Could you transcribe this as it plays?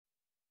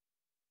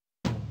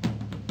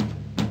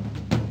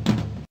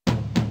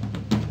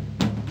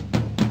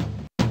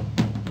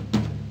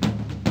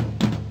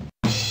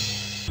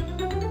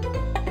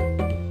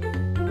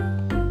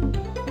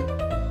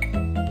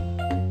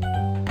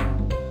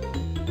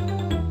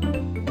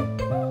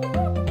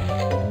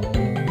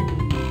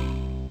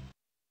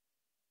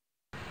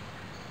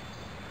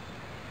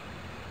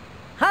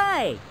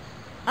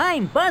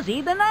I'm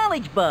Buzzy the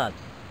Knowledge Bug.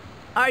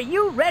 Are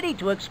you ready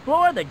to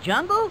explore the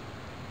jungle?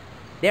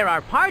 There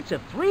are parts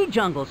of 3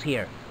 jungles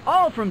here,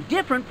 all from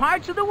different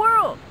parts of the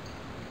world.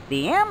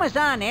 The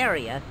Amazon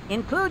area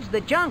includes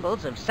the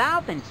jungles of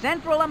South and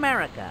Central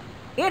America.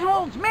 It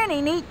holds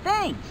many neat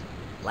things,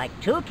 like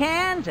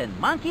toucans and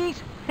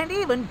monkeys and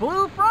even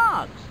blue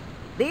frogs.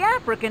 The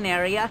African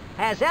area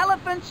has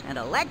elephants and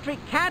electric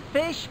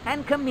catfish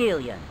and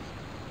chameleons.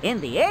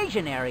 In the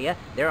Asian area,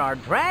 there are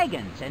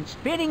dragons and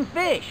spitting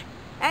fish,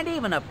 and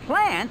even a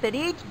plant that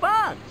eats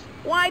bugs.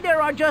 Why,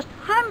 there are just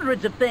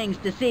hundreds of things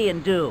to see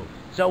and do.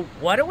 So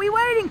what are we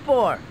waiting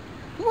for?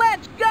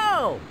 Let's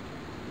go!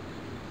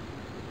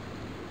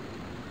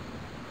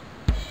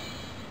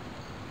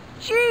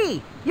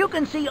 Gee, you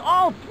can see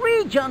all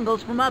 3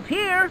 jungles from up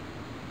here.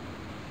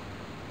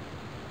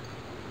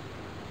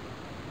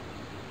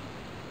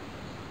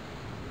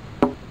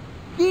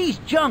 These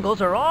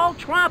jungles are all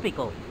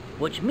tropical,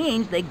 which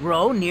means they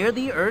grow near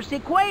the Earth's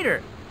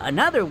equator.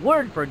 Another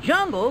word for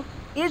jungle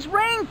is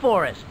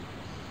rainforest.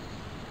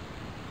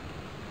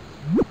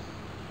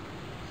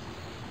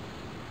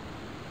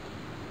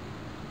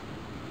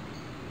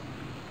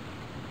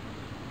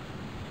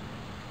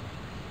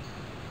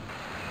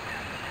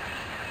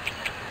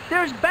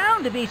 There's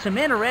bound to be some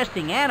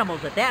interesting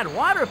animals at that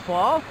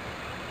waterfall.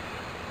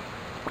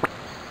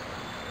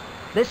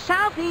 The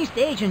Southeast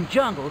Asian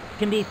jungle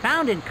can be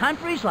found in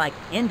countries like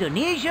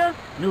Indonesia,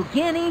 New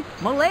Guinea,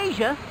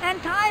 Malaysia,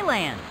 and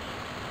Thailand.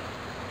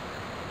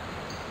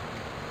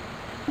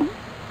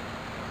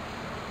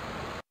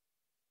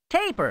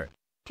 Tapir,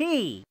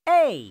 T-A-P-I-R.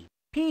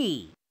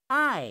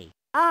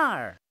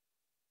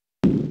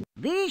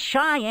 These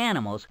shy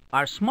animals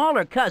are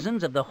smaller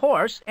cousins of the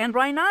horse and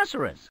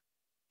rhinoceros.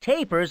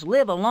 Tapirs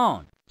live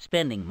alone,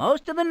 spending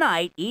most of the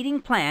night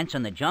eating plants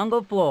on the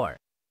jungle floor.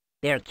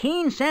 Their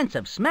keen sense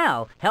of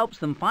smell helps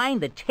them find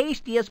the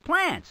tastiest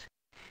plants,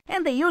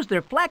 and they use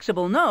their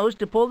flexible nose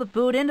to pull the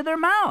food into their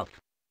mouth.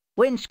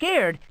 When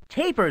scared,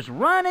 tapirs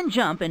run and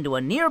jump into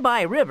a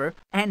nearby river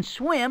and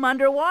swim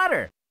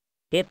underwater.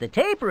 If the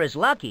tapir is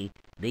lucky,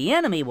 the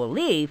enemy will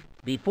leave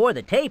before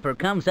the tapir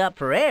comes up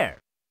for air.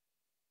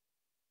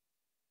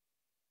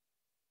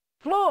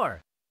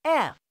 Floor,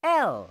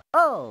 F-L-O-O-R.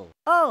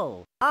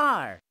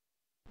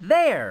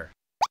 There.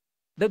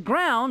 The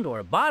ground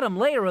or bottom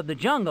layer of the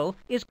jungle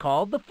is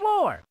called the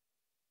floor.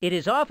 It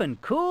is often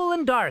cool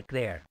and dark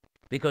there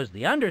because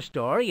the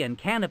understory and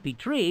canopy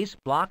trees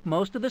block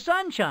most of the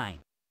sunshine.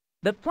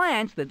 The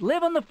plants that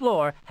live on the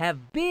floor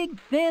have big,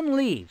 thin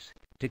leaves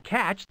to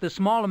catch the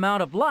small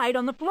amount of light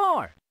on the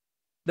floor.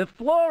 The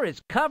floor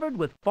is covered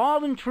with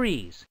fallen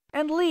trees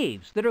and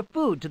leaves that are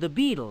food to the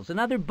beetles and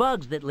other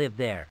bugs that live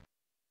there.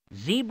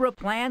 Zebra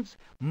plants,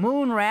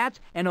 moon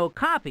rats, and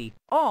okapi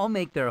all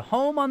make their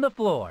home on the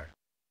floor.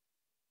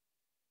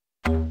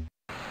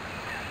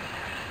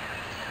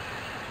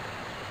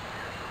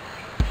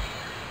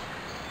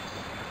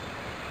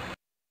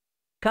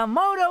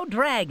 Komodo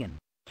dragon,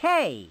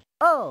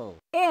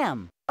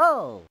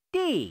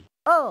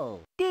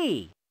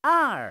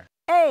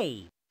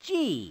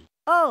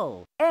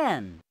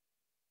 K-O-M-O-D-O-D-R-A-G-O-N.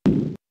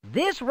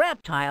 This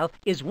reptile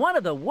is one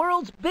of the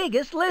world's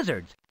biggest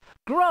lizards,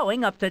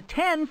 growing up to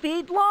 10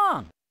 feet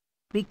long.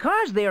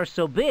 Because they are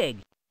so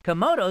big,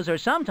 Komodos are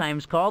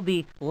sometimes called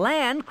the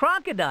land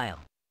crocodile.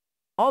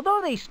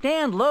 Although they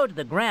stand low to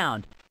the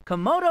ground,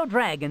 Komodo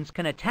dragons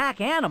can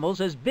attack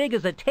animals as big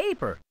as a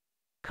tapir.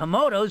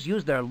 Komodos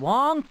use their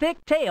long, thick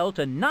tail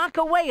to knock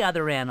away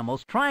other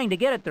animals trying to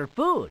get at their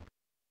food.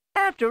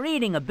 After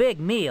eating a big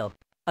meal,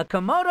 a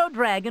Komodo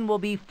dragon will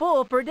be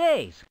full for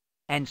days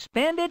and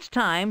spend its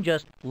time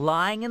just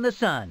lying in the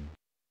sun.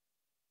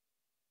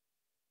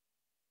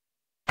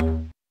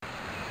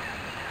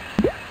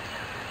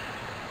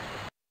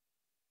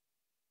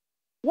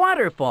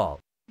 Waterfall,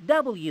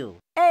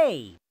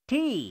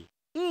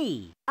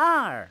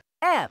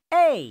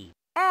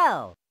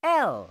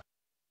 W-A-T-E-R-F-A-L-L.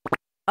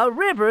 A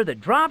river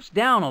that drops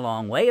down a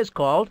long way is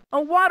called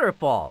a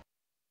waterfall.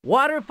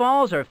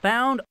 Waterfalls are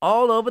found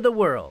all over the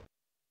world.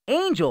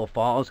 Angel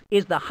Falls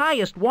is the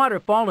highest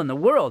waterfall in the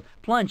world,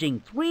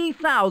 plunging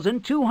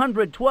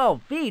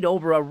 3,212 feet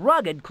over a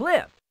rugged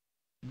cliff.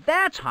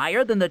 That's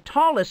higher than the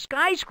tallest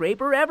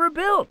skyscraper ever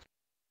built.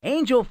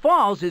 Angel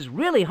Falls is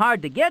really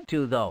hard to get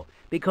to, though,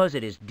 because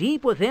it is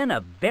deep within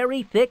a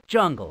very thick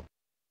jungle.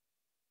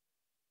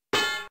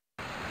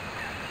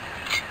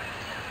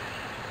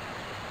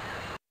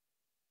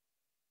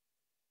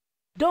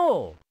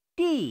 Dhole,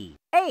 D-H-O-L-E.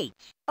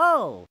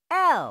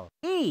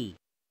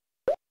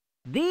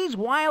 These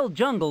wild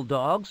jungle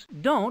dogs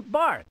don't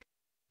bark.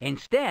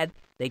 Instead,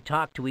 they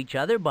talk to each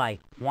other by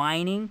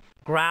whining,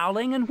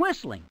 growling, and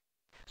whistling.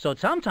 So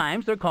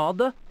sometimes they're called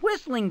the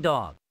whistling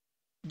dog.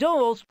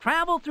 Dholes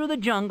travel through the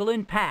jungle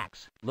in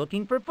packs,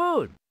 looking for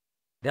food.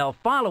 They'll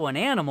follow an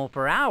animal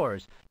for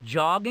hours,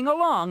 jogging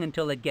along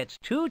until it gets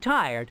too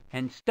tired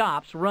and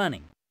stops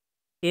running.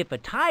 If a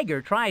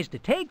tiger tries to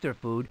take their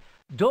food,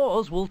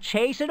 dholes will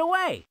chase it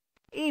away,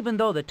 even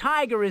though the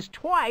tiger is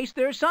twice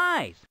their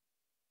size.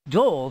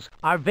 Dholes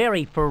are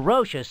very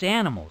ferocious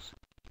animals.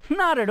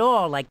 Not at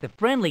all like the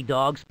friendly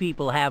dogs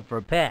people have for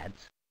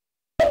pets.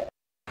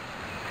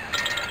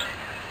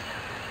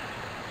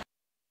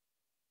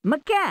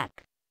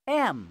 Macaque.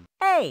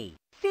 M-A-C-A-Q-U-E.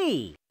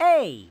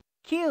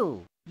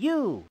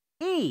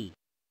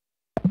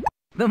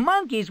 The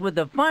monkeys with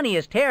the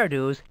funniest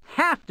hairdos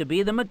have to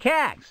be the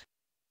macaques.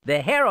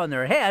 The hair on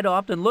their head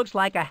often looks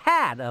like a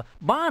hat, a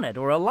bonnet,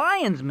 or a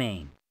lion's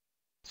mane.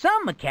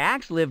 Some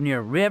macaques live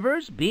near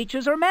rivers,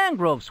 beaches, or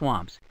mangrove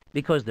swamps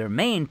because their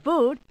main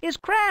food is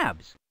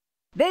crabs.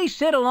 They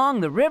sit along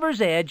the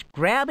river's edge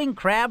grabbing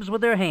crabs with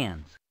their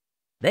hands.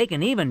 They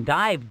can even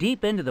dive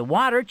deep into the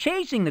water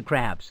chasing the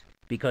crabs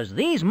because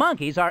these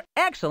monkeys are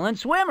excellent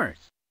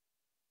swimmers.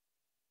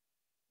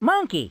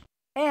 Monkey.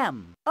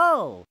 M-O-N-K-E-Y.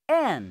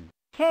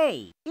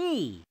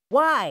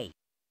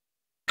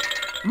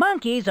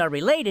 Monkeys are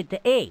related to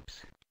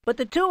apes, but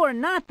the two are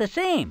not the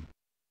same.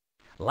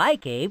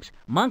 Like apes,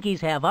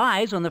 monkeys have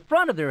eyes on the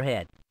front of their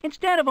head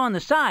instead of on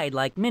the side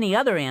like many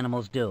other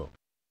animals do.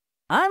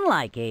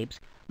 Unlike apes,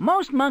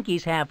 most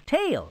monkeys have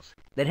tails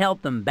that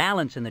help them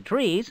balance in the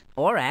trees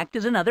or act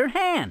as another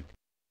hand.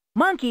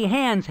 Monkey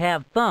hands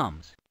have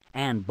thumbs,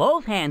 and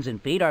both hands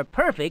and feet are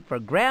perfect for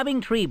grabbing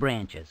tree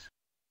branches.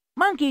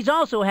 Monkeys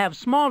also have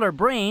smaller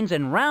brains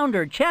and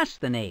rounder chests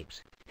than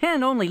apes,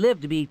 and only live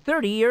to be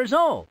 30 years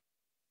old.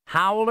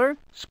 Howler,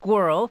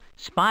 squirrel,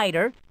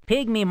 spider,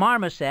 pygmy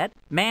marmoset,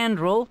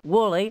 mandrill,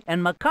 woolly,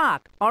 and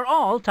macaque are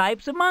all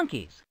types of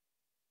monkeys.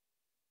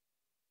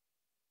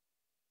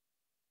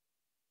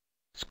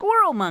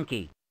 Squirrel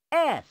monkey.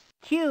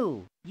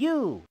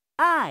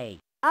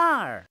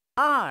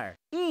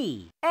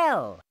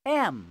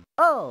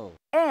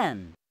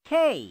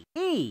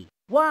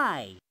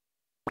 S-Q-U-I-R-R-E-L-M-O-N-K-E-Y.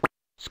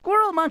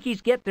 Squirrel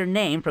monkeys get their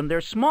name from their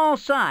small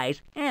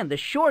size and the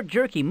short,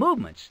 jerky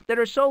movements that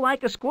are so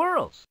like a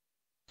squirrel's.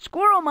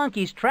 Squirrel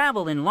monkeys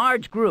travel in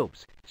large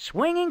groups,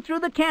 swinging through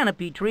the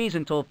canopy trees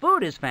until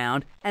food is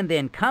found and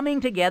then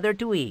coming together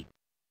to eat.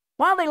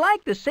 While they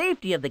like the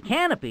safety of the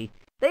canopy,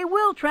 they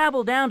will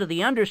travel down to the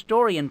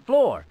understory and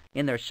floor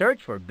in their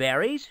search for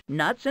berries,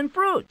 nuts, and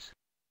fruits.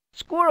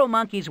 Squirrel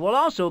monkeys will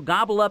also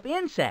gobble up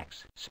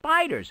insects,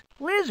 spiders,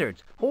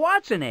 lizards,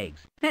 hoatzin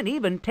eggs, and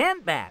even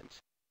tent bats.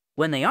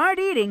 When they aren't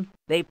eating,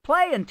 they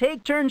play and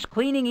take turns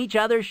cleaning each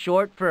other's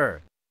short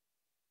fur.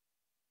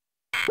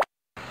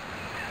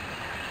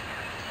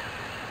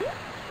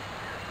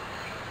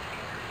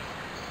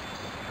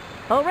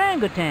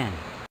 Orangutan.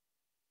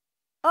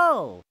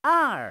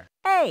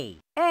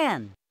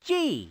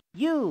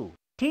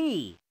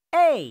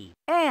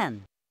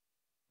 O-R-A-N-G-U-T-A-N.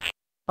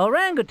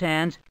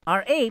 Orangutans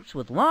are apes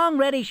with long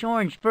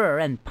reddish-orange fur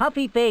and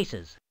puffy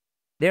faces.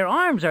 Their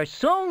arms are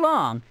so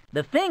long,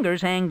 the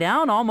fingers hang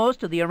down almost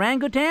to the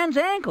orangutan's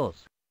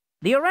ankles.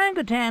 The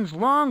orangutan's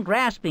long,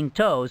 grasping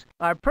toes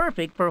are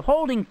perfect for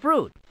holding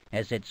fruit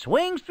as it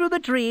swings through the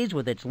trees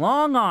with its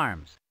long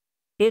arms.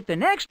 If the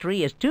next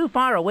tree is too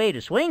far away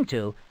to swing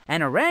to,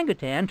 an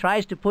orangutan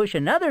tries to push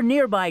another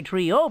nearby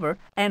tree over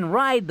and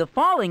ride the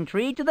falling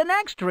tree to the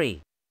next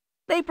tree.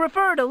 They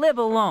prefer to live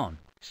alone,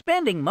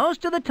 spending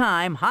most of the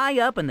time high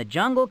up in the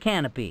jungle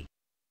canopy.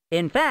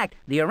 In fact,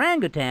 the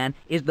orangutan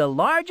is the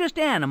largest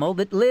animal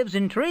that lives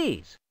in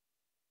trees.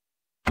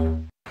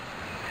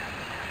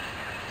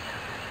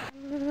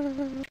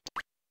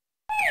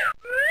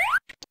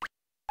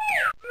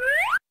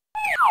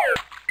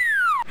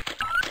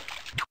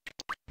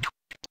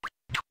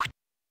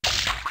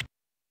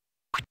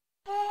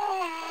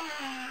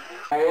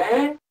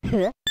 Hey.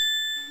 Hey.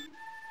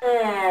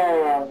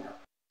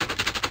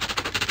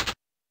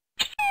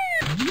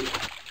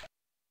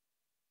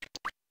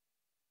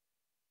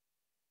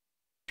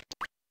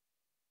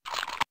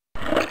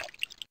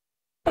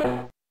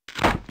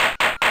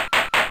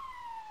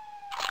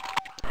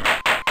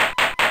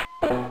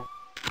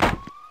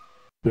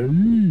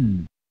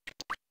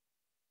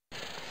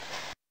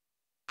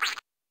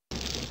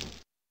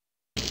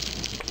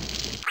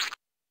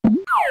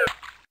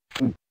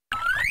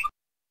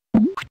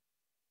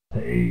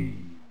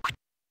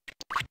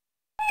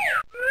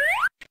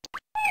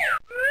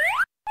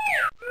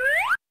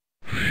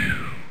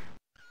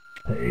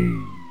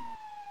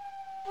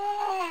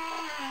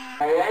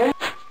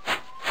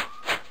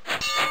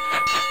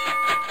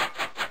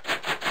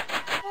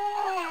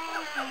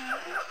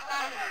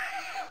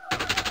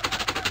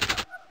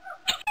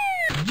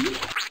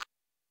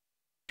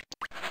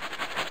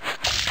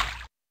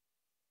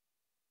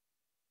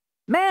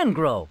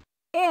 Mangrove.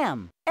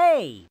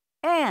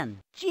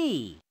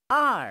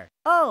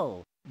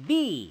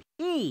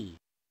 M-A-N-G-R-O-V-E.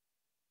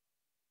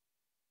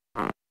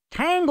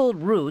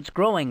 Tangled roots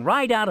growing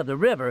right out of the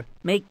river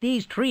make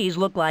these trees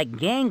look like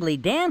gangly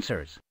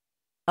dancers.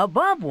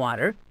 Above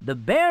water, the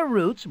bare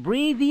roots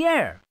breathe the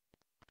air.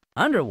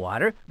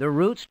 Underwater, the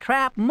roots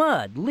trap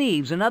mud,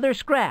 leaves, and other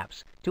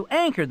scraps to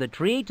anchor the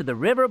tree to the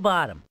river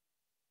bottom.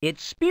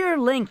 Its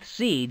spear-length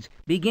seeds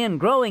begin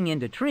growing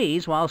into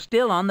trees while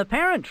still on the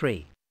parent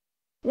tree.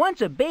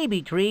 Once a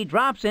baby tree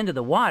drops into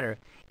the water,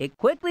 it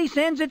quickly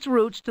sends its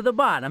roots to the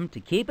bottom to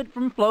keep it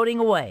from floating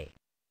away.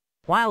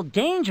 While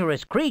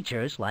dangerous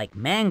creatures like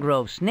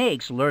mangrove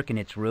snakes lurk in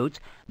its roots,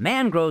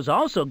 mangroves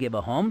also give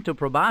a home to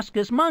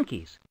proboscis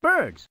monkeys,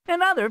 birds,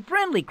 and other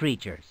friendly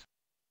creatures.